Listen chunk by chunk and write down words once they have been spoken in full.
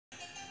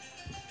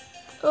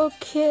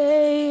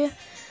Okay,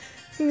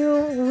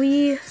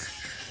 we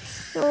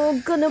are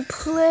gonna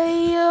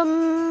play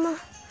a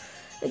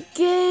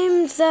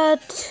game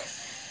that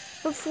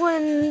a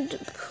friend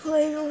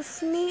played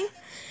with me,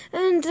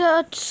 and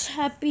that's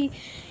Happy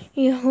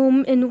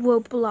Home in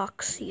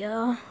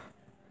Robloxia.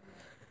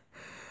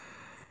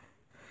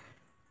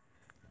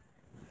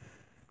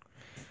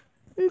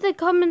 In the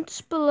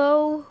comments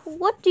below,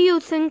 what do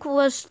you think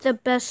was the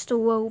best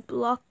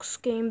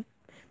Roblox game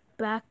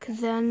back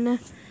then?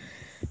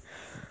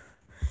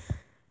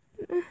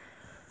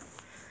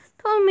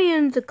 Tell me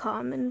in the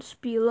comments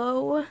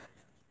below.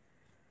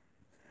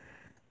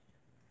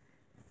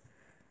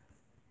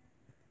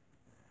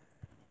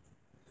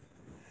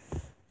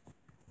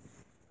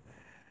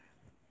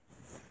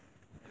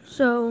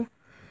 So,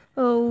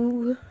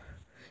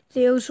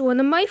 there's one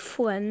of my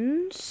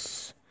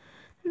friends.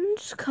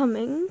 It's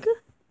coming.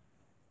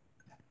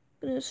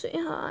 I'm gonna say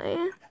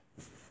hi.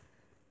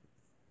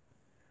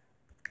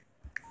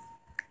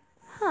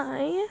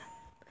 Hi.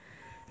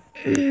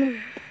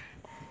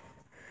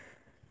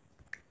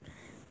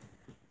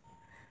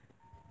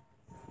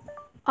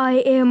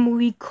 I am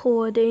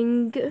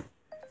recording.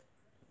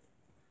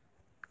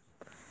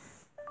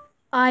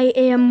 I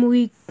am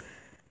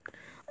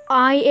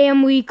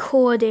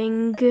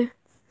recording.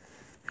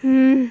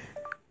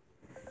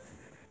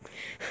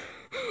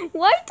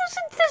 Why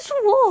doesn't this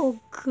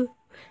work?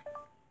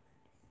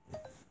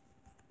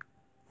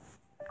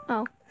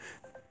 Oh.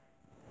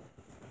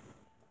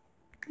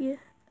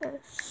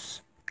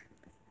 Yes.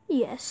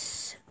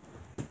 Yes.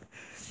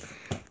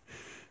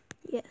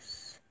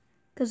 Yes.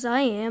 'Cause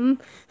I am.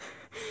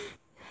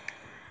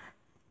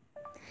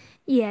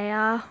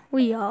 Yeah,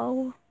 we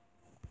are.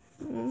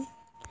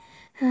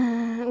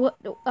 What?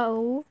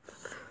 Oh.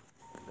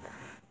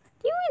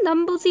 Do you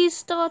remember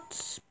these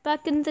dots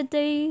back in the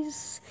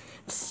days?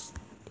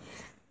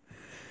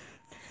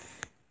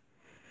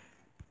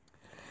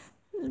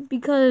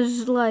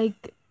 Because,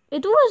 like,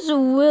 it was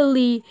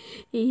really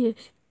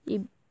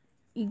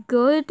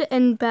good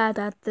and bad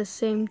at the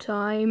same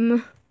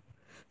time.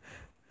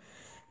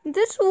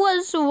 This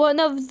was one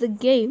of the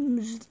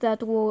games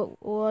that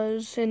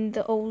was in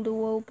the old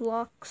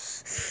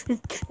Roblox.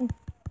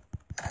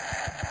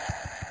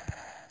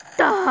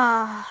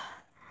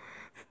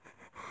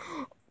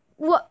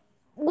 What?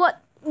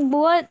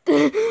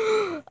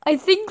 I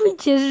think we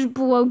just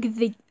broke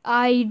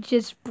I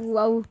just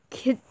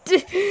broke it.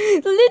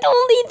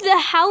 Literally, the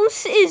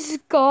house is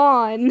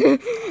gone.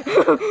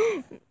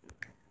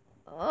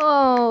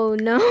 Oh,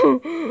 no.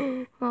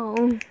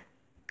 Oh.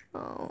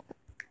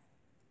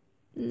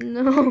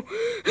 No.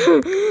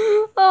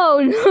 Oh,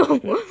 no.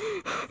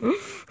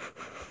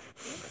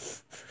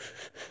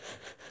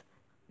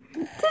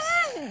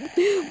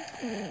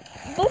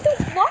 But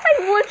why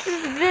was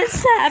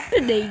this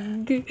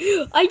happening?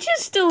 I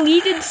just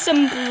deleted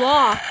some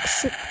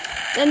blocks,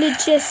 and it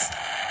just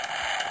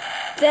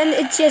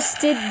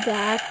did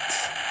that.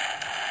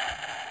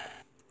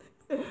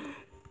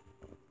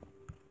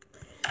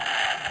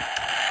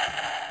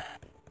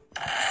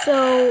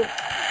 So,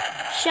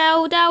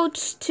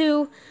 shoutouts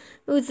to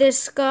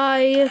this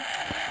guy,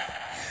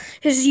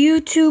 his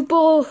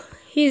YouTuber.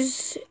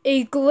 He's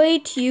a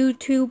great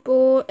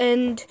YouTuber,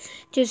 and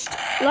just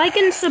like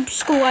and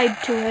subscribe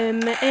to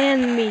him,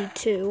 and me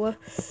too.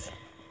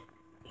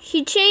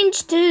 He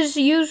changed his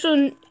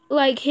YouTube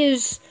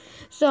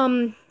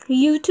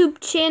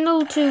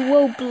channel to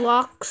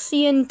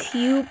robloxian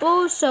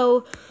cubo,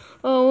 so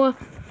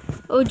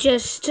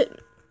just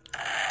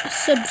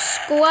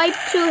subscribe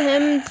to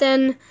him,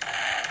 then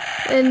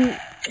and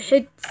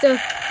hit the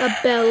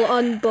bell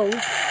on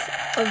both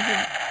of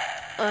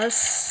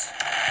us.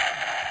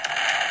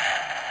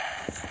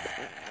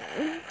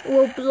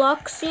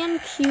 Robloxian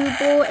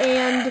Cubo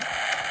and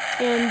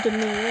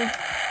me.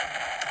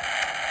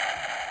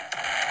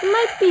 You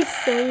might be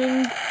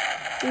saying,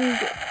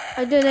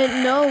 I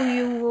didn't know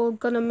you were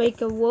gonna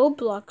make a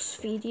Roblox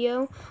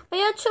video.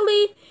 I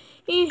actually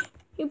you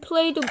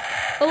played a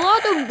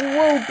lot of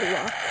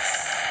Roblox,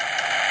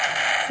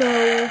 so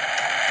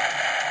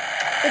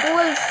it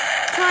was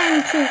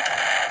time to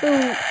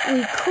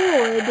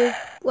record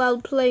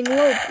while playing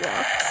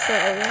Roblox. So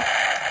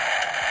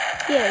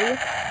yay.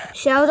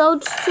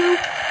 Shoutouts to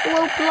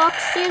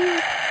robloxian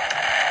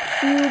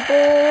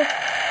cubo.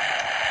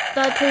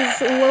 That his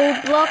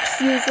Roblox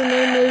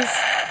username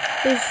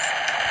is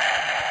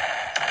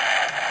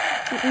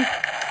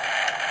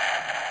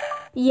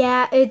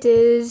yeah, it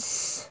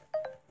is.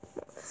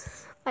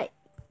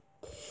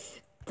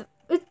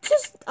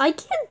 I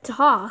can't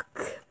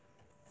talk.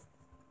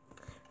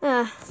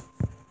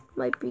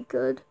 Might be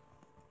good.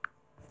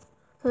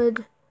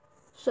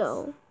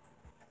 So.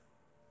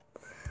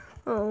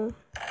 Oh.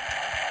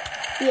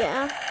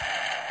 Yeah,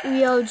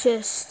 we are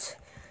just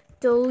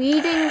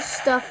deleting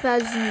stuff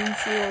as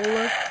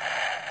usual.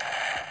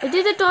 I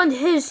did it on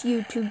his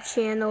YouTube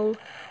channel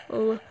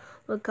a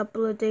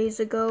couple of days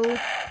ago.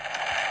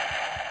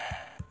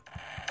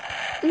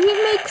 And he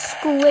makes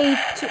great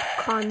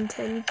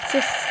content,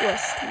 just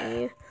trust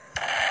me.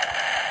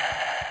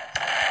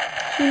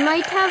 He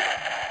might have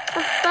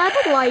bad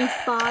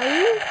Wi-Fi,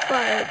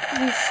 but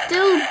he's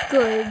still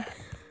good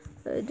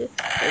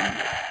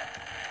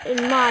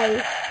in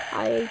my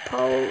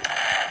iPod.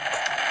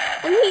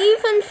 And he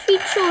even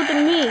featured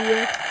me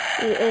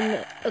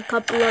in a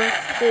couple of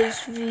his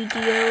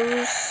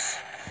videos.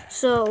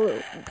 So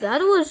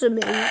that was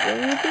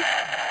amazing.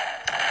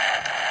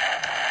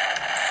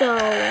 So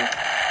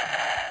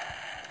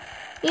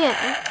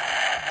yeah.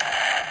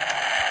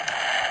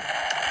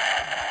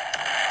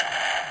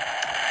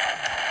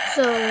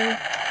 So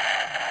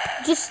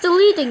just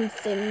deleting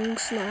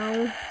things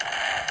now.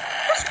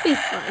 Must be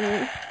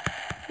fun.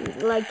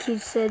 Like he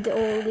said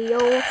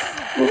earlier.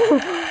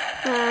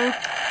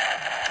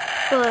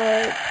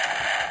 But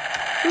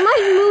we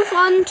might move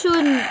on to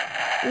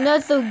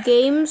another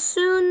game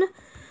soon.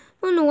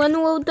 And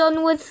when we're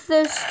done with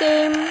this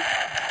game,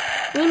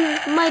 we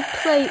might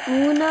play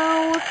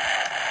Uno,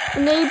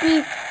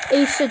 maybe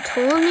Ace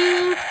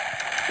Attorney,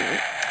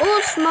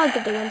 or Smug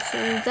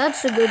Dancing.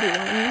 That's a good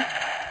one.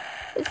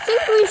 I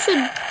think we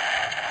should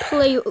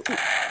play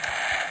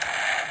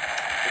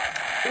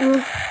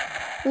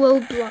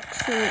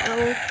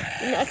robloxian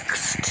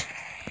next.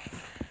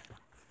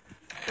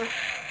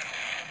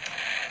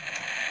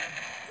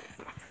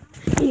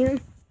 Yeah.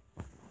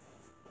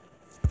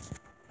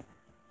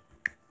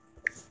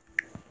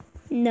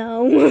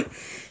 No.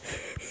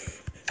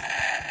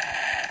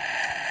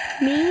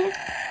 Me?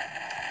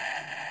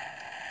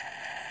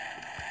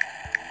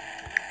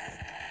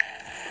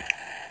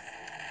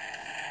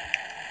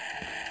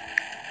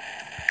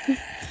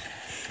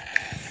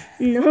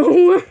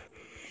 No.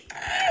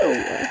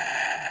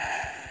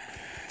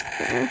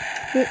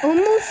 We're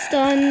almost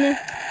done.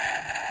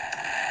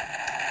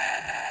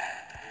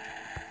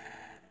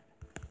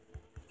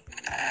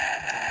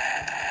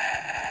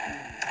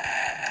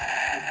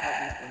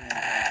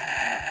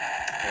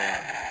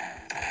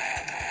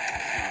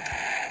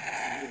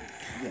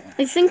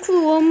 I think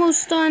we're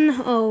almost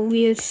done. Oh,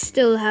 we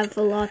still have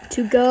a lot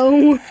to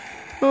go.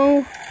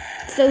 Oh,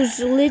 those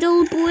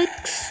little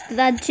bricks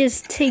that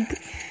just take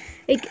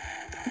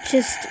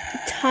just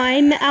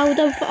time out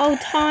of our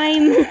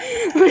time.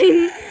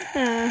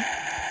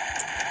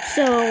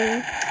 So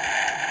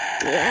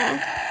yeah.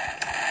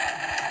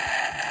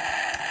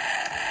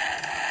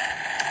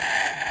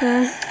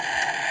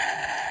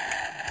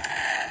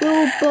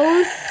 We're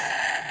both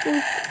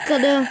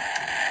gonna.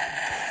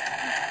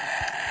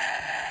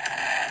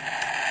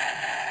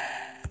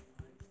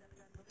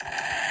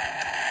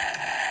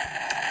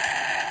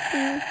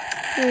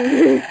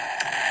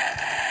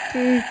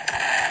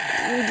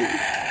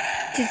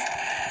 Just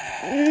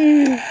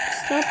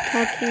stop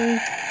talking.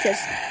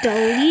 Just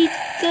delete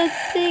the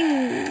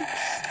things.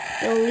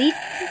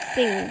 Delete the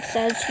things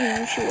as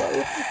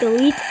usual.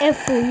 Delete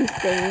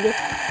everything.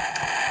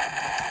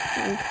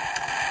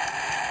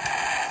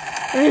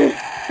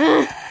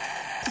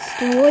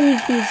 Destroy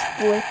these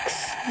bricks.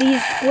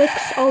 These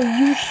bricks are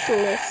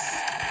useless.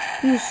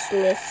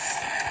 Useless.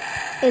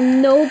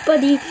 And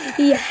nobody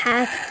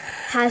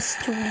has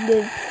to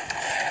live.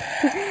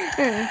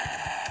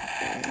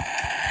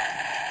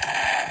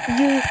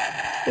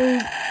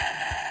 You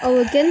are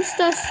against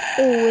us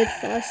or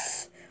with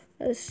us.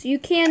 You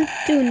can't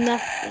do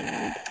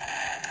nothing.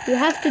 You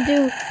have to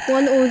do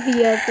one or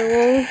the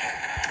other.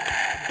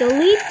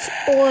 Delete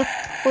or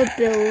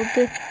build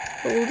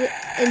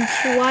and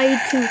try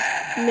to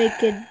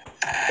make it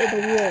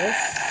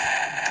worse.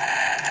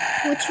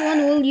 Which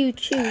one will you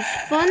choose?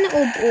 Fun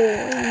or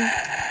boring?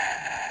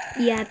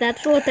 Yeah,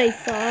 that's what I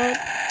thought.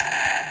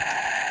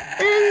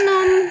 And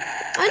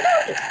I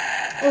don't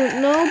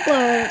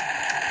but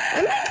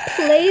I might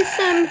play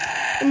some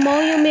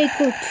Mario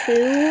Maker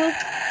 2.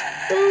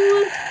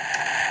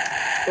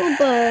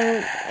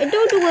 But I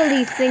don't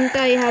really think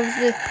I have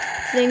the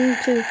thing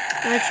to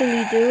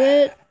actually do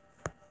it.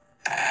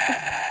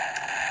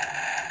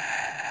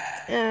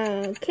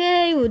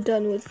 Okay, we're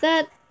done with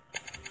that.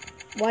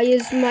 Why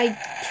is my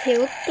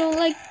character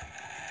like...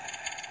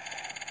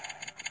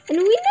 And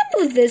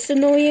remember this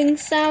annoying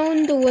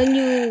sound when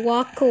you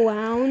walk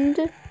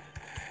around?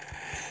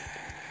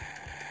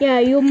 Yeah,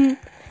 you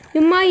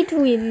might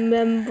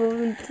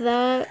remember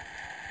that.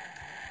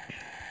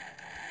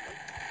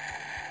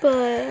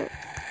 But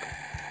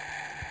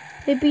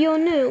maybe you're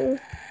new.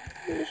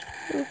 There's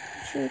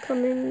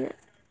coming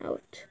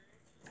out.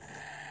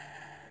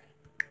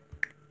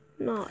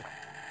 Not.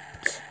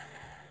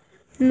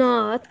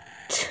 It's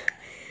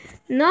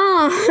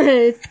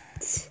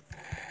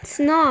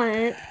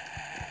not.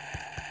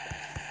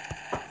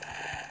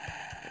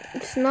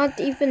 It's not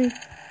even.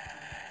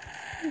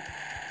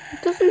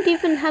 It doesn't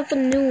even have a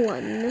new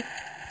one.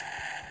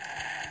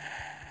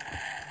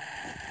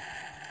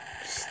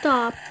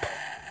 Stop.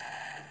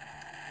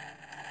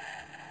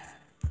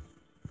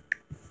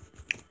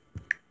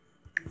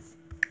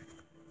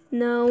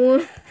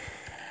 No.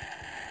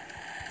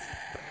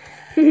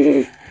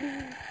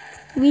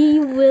 We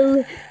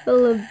will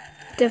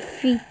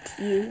defeat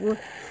you.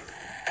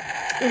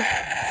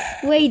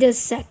 Wait a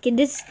second.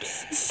 Is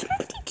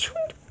somebody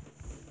trying to...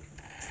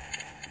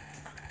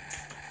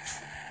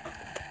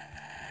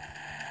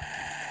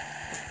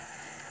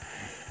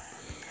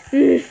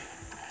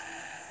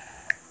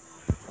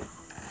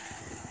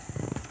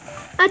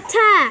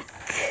 Attack!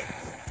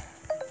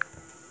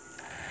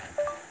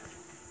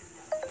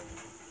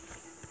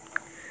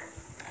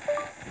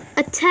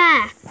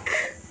 Attack!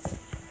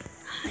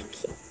 I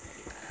can't.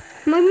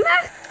 My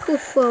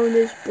microphone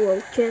is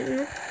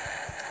broken.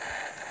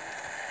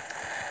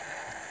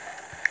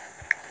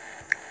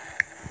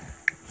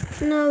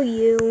 No,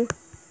 you.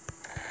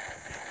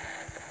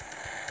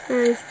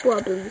 It's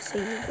probably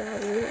saying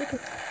that word.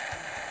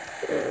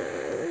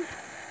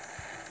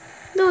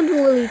 Don't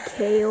really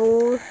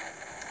care,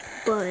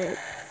 but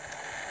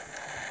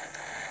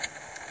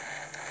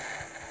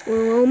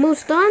we're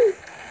almost done.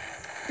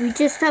 We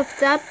just have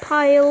that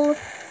pile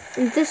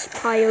and this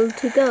pile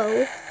to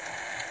go.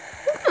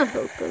 I'm gonna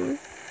help him.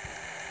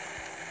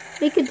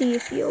 Make it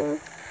easier.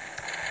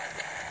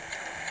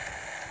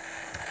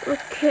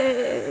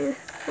 Okay,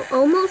 we're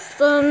almost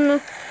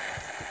done.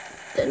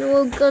 Then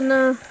we're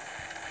gonna...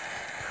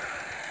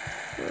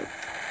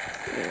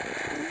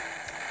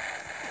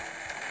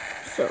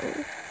 So,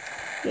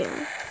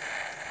 yeah.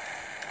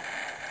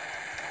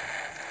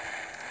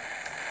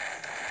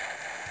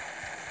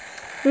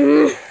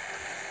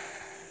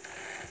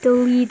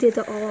 Delete it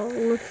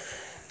all.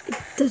 It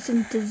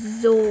doesn't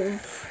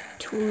deserve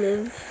to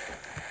live.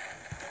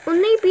 Or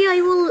maybe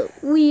I will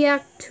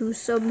react to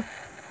some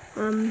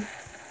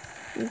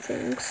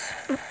things.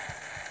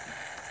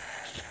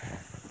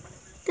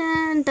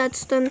 Then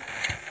that's done.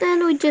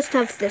 Then we just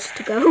have this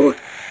to go.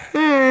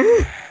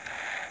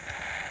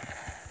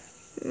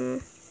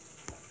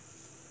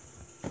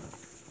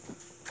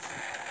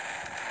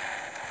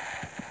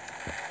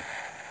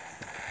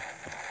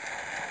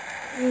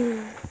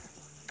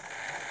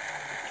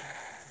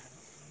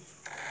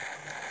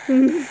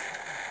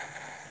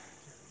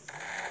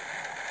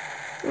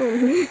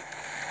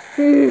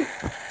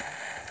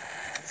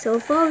 So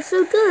far,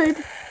 so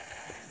good.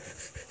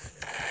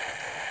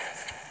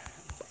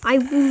 I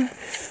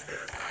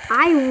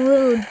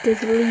will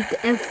delete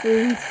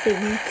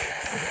everything.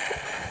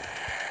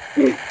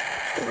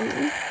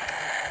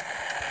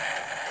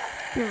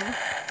 Yeah.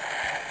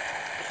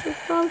 So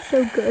far,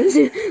 so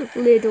good.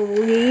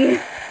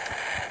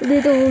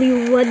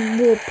 Literally one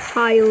more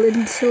pile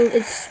until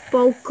it's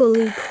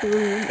sparkly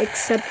clean,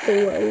 except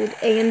the road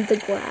and the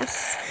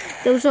grass.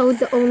 Those are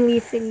the only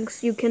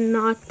things you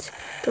cannot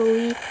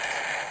delete.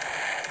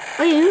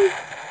 Oh, yeah?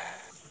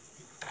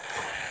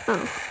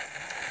 Oh.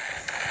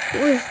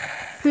 I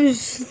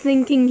was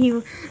thinking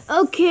you...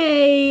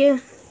 Okay.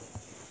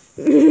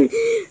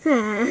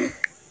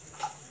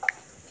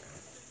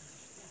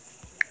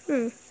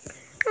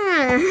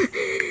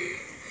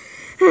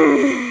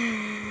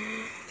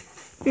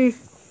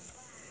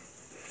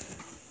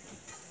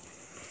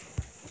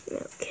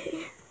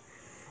 Okay.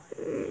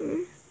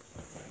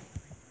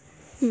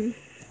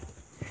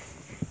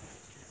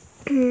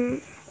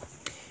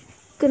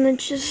 Gonna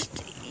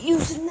just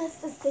use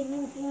another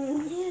thing.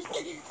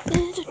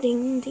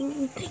 Ding,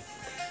 ding, ding.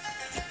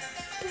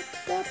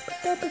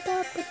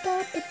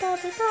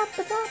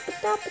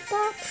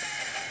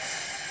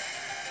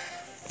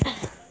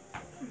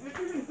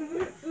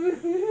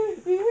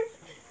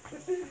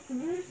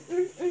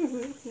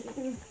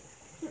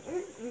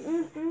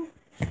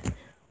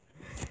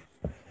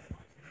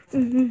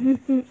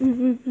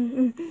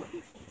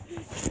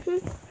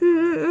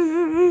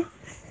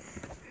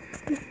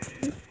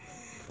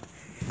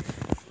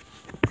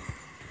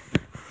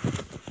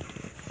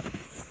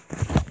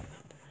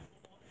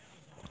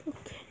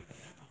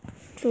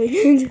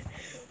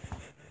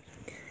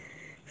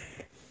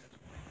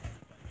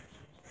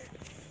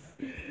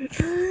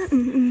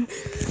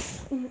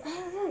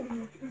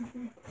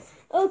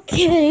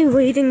 Okay,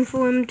 waiting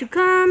for him to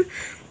come.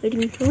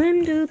 Waiting for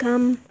him to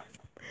come.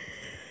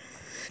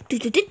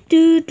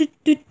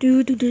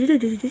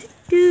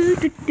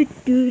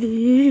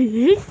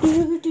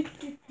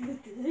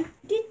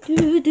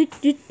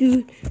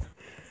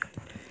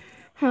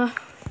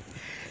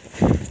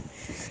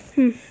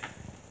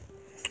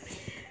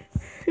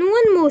 And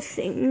one more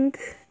thing.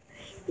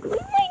 We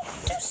might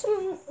do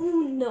some...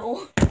 Oh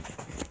no.